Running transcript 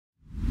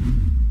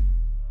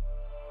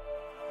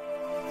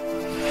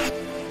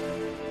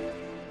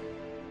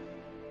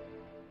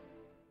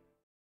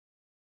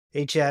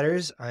Hey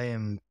chatters, I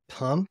am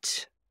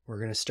pumped. We're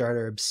going to start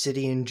our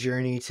Obsidian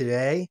journey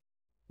today,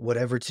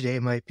 whatever today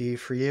might be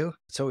for you.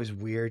 It's always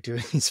weird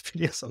doing these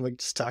videos. I'm like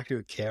just talking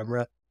to a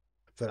camera,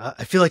 but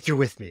I feel like you're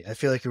with me. I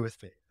feel like you're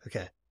with me.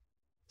 Okay.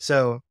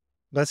 So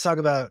let's talk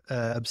about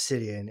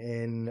Obsidian.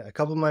 In a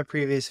couple of my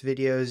previous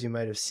videos, you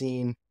might have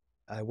seen,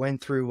 I went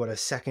through what a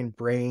second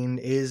brain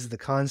is, the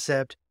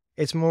concept.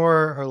 It's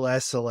more or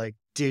less a like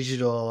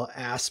digital,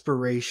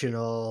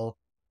 aspirational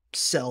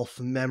self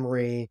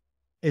memory.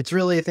 It's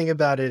really, think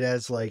about it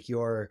as like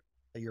your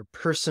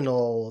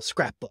personal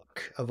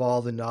scrapbook of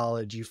all the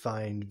knowledge you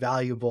find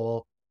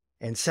valuable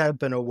and set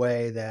up in a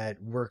way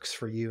that works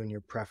for you and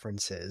your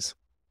preferences.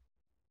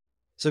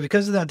 So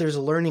because of that, there's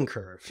a learning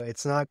curve.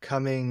 It's not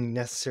coming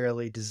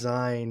necessarily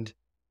designed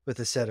with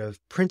a set of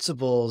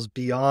principles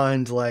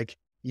beyond like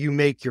you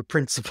make your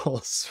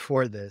principles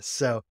for this.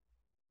 So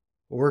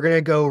we're going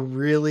to go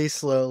really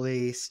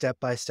slowly, step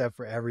by step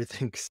for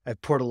everything. I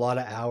poured a lot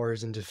of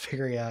hours into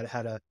figuring out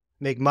how to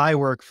make my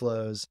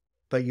workflows,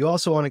 but you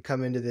also want to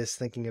come into this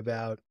thinking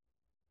about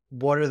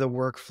what are the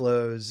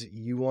workflows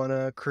you want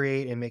to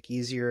create and make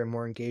easier and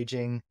more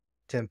engaging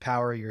to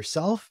empower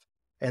yourself,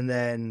 and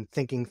then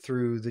thinking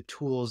through the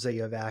tools that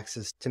you have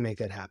access to make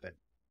that happen.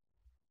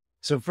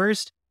 So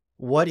first,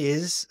 what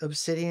is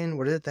Obsidian?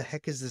 What the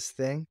heck is this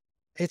thing?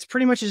 It's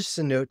pretty much just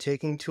a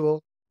note-taking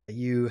tool.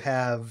 You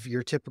have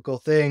your typical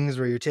things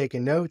where you're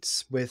taking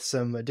notes with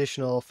some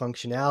additional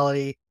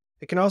functionality.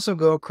 It can also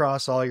go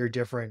across all your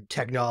different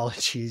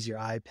technologies, your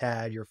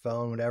iPad, your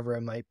phone, whatever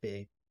it might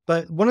be.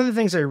 But one of the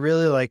things I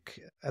really like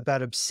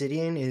about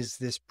Obsidian is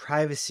this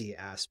privacy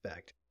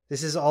aspect.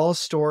 This is all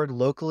stored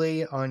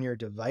locally on your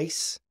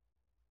device.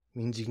 It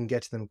means you can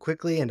get to them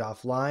quickly and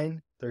offline.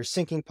 There's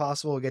syncing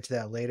possible. We'll get to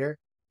that later.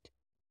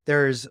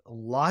 There's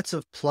lots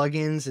of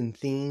plugins and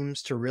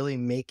themes to really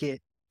make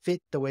it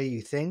fit the way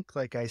you think,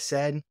 like I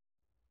said.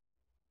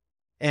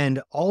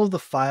 And all of the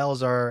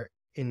files are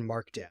in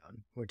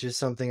Markdown, which is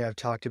something I've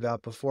talked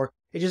about before.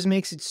 It just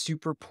makes it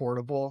super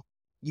portable.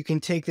 You can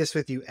take this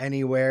with you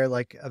anywhere.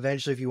 Like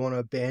eventually, if you want to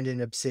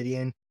abandon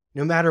Obsidian,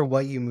 no matter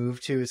what you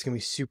move to, it's going to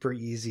be super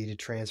easy to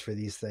transfer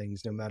these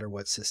things, no matter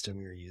what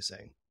system you're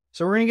using.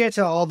 So we're going to get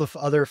to all the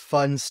other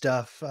fun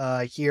stuff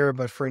here.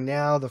 But for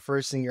now, the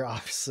first thing you're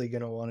obviously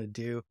going to want to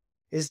do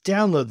is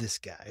download this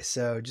guy.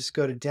 So just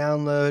go to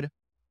download.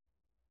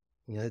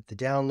 You hit the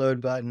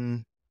download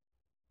button.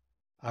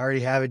 I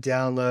already have it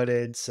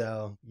downloaded,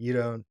 so you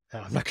don't,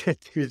 I'm not going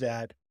to do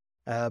that.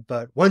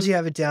 But once you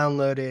have it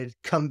downloaded,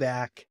 come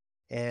back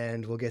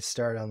and we'll get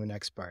started on the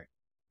next part.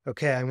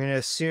 Okay, I'm going to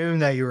assume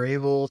that you were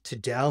able to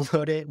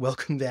download it.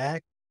 Welcome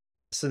back.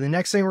 So the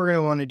next thing we're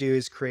going to want to do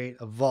is create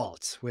a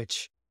vault,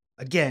 which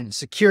again,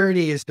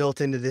 security is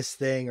built into this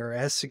thing, or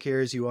as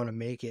secure as you want to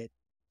make it.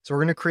 So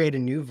we're going to create a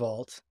new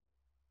vault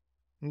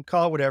and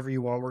call it whatever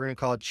you want. We're going to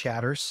call it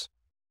Chatters.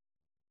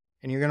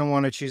 And you're going to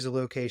want to choose a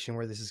location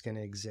where this is going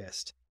to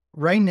exist.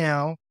 Right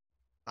now,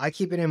 I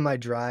keep it in my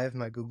drive,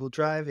 my Google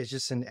Drive. It's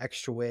just an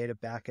extra way to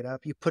back it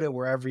up. You put it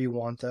wherever you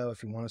want, though,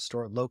 if you want to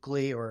store it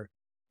locally or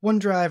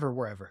OneDrive or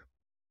wherever.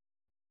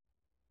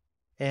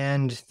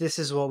 And this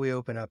is what we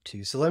open up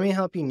to. So let me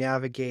help you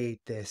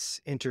navigate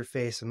this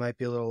interface. It might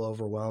be a little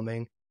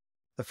overwhelming.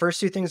 The first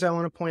two things I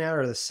want to point out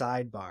are the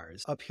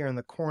sidebars. Up here in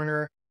the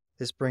corner,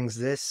 this brings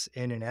this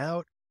in and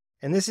out.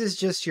 And this is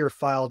just your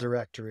file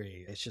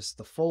directory. It's just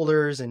the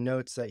folders and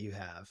notes that you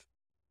have.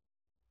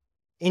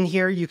 In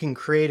here, you can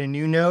create a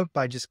new note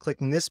by just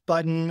clicking this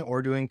button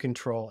or doing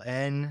Control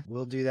N.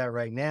 We'll do that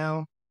right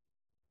now.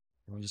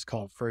 We'll just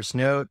call it first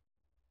note.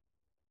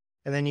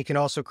 And then you can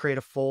also create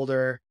a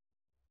folder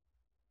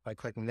by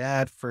clicking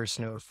that first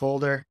note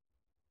folder.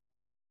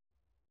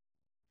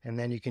 And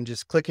then you can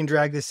just click and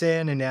drag this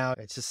in, and now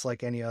it's just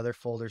like any other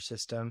folder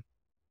system.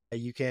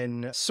 You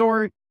can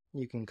sort,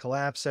 you can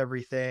collapse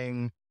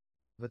everything.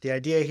 But the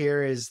idea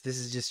here is this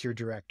is just your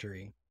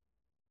directory.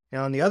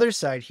 Now on the other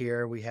side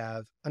here, we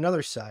have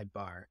another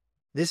sidebar.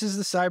 This is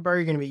the sidebar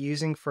you're going to be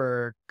using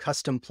for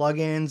custom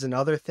plugins and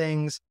other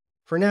things.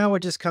 For now,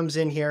 what just comes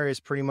in here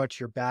is pretty much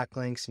your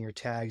backlinks and your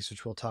tags,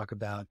 which we'll talk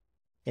about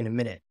in a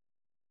minute.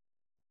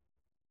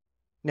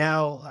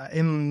 Now,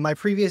 in my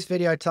previous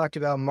video, I talked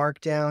about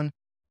Markdown.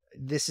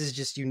 This is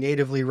just you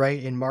natively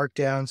write in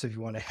Markdown. So if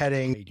you want a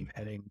heading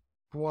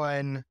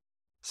 1,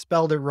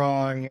 spelled it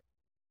wrong.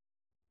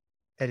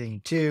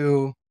 Heading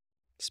 2,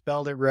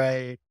 spelled it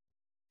right.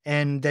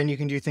 And then you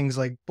can do things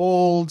like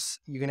bolds.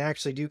 You can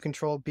actually do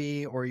Control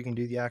B, or you can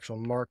do the actual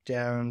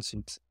markdowns.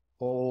 It's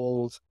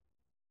bold.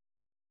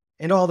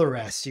 And all the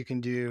rest. You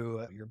can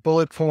do your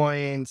bullet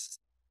points.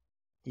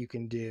 You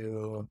can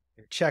do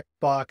your check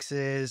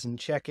boxes and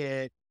check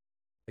it.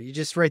 You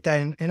just write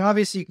that in. And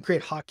obviously you can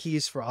create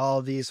hotkeys for all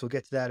of these. We'll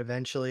get to that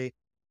eventually.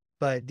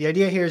 But the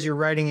idea here is you're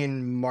writing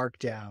in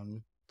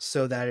Markdown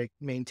so that it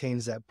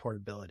maintains that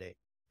portability.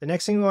 The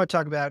next thing we want to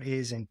talk about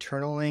is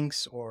internal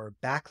links or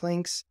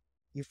backlinks.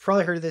 You've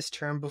probably heard of this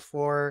term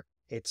before.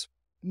 It's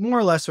more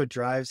or less what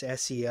drives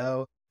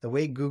SEO. The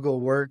way Google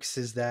works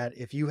is that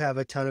if you have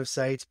a ton of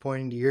sites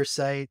pointing to your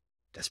site,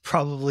 that's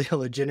probably a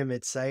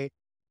legitimate site.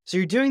 So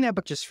you're doing that,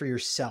 but just for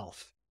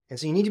yourself. And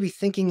so you need to be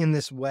thinking in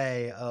this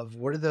way of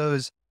what are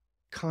those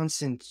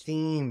constant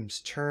themes,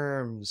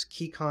 terms,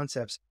 key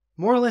concepts,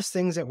 more or less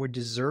things that would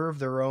deserve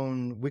their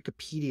own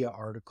Wikipedia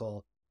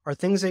article, are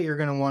things that you're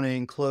going to want to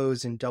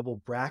enclose in double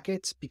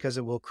brackets because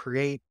it will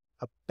create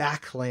a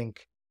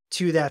backlink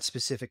to that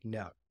specific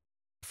note.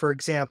 For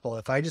example,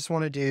 if I just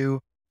want to do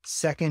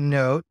second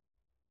note,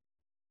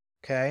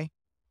 okay,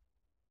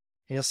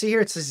 and you'll see here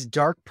it says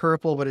dark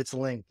purple, but it's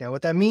linked. Now,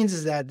 what that means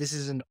is that this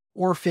is an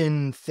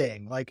orphan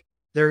thing. Like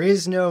there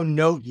is no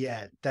note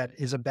yet that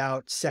is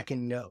about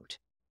second note.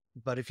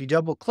 But if you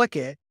double click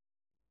it,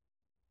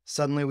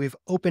 suddenly we've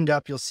opened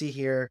up, you'll see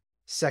here,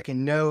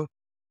 second note.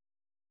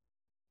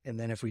 And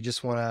then if we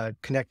just want to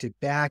connect it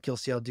back, you'll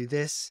see I'll do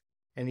this.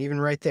 And even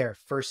right there,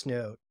 first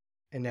note.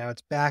 And now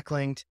it's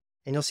backlinked.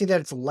 And you'll see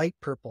that it's light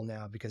purple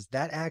now because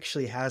that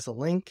actually has a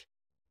link.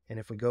 And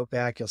if we go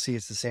back, you'll see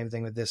it's the same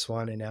thing with this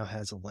one and now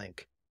has a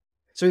link.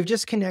 So we've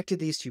just connected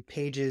these two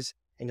pages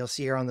and you'll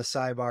see here on the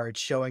sidebar, it's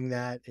showing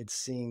that it's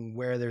seeing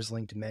where there's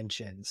linked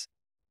mentions.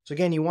 So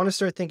again, you want to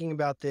start thinking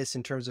about this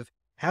in terms of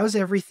how's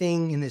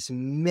everything in this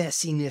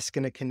messiness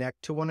going to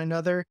connect to one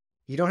another?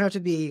 You don't have to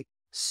be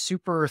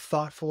super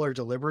thoughtful or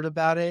deliberate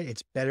about it.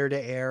 It's better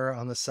to err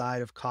on the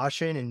side of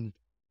caution and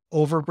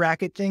over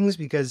bracket things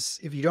because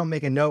if you don't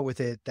make a note with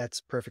it,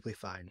 that's perfectly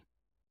fine.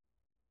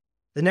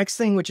 The next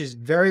thing, which is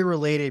very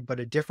related,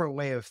 but a different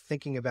way of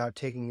thinking about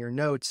taking your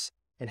notes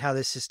and how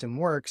this system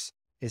works,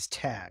 is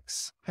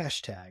tags,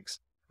 hashtags,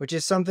 which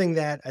is something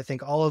that I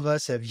think all of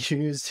us have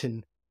used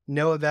and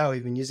know about.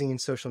 We've been using in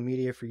social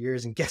media for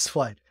years. And guess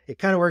what? It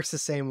kind of works the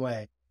same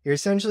way. You're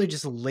essentially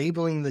just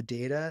labeling the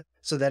data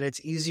so that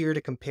it's easier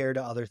to compare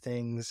to other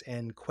things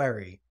and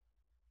query.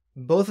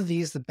 Both of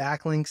these, the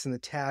backlinks and the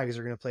tags,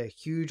 are going to play a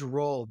huge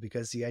role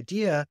because the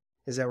idea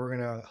is that we're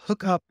going to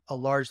hook up a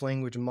large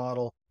language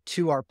model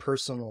to our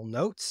personal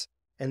notes.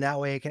 And that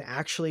way it can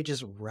actually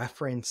just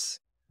reference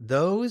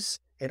those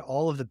and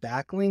all of the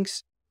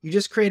backlinks. You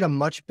just create a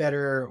much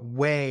better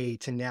way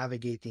to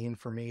navigate the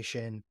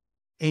information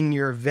in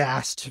your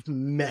vast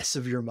mess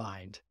of your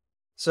mind.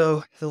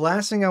 So the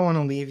last thing I want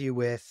to leave you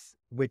with,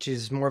 which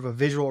is more of a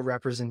visual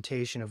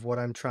representation of what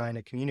I'm trying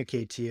to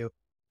communicate to you,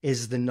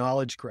 is the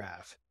knowledge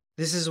graph.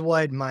 This is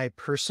what my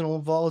personal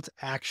vault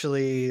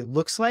actually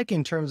looks like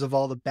in terms of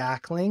all the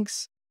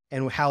backlinks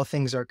and how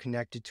things are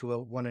connected to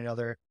one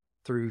another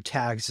through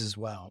tags as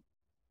well.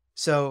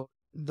 So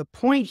the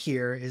point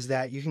here is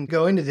that you can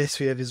go into this.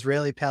 We have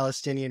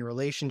Israeli-Palestinian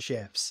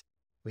relationships.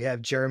 We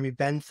have Jeremy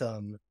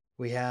Bentham.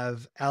 We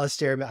have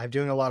Alistair. I'm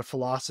doing a lot of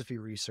philosophy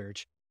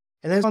research.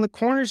 And then on the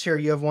corners here,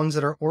 you have ones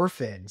that are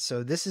orphaned.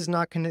 So this is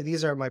not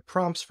these are my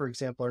prompts, for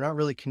example, are not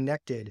really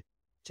connected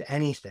to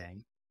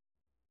anything.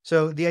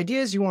 So the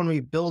idea is you want to be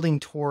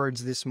building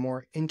towards this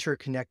more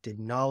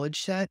interconnected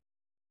knowledge set,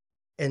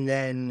 and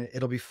then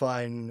it'll be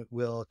fun.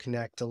 We'll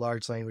connect a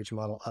large language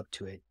model up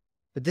to it.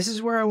 But this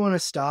is where I want to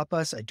stop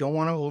us. I don't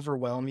want to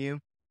overwhelm you.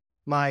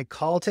 My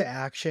call to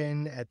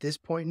action at this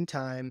point in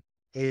time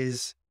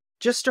is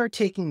just start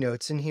taking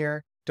notes in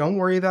here. Don't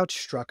worry about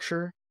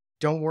structure.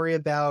 Don't worry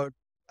about,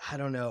 I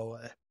don't know,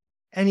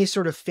 any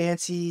sort of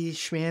fancy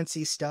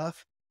schmancy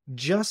stuff.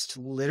 Just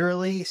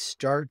literally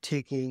start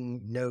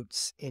taking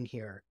notes in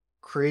here.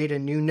 Create a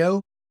new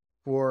note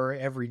for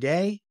every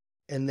day,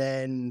 and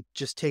then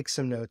just take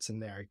some notes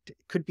in there. It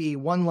could be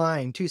one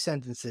line, 2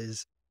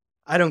 sentences.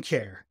 I don't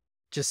care.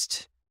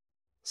 Just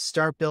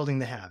start building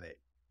the habit.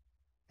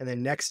 And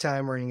then next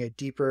time we're going to get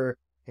deeper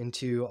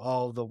into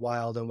all the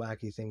wild and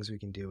wacky things we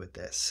can do with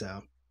this.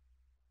 So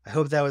I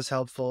hope that was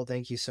helpful.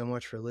 Thank you so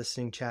much for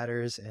listening,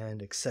 chatters,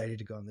 and excited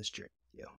to go on this journey.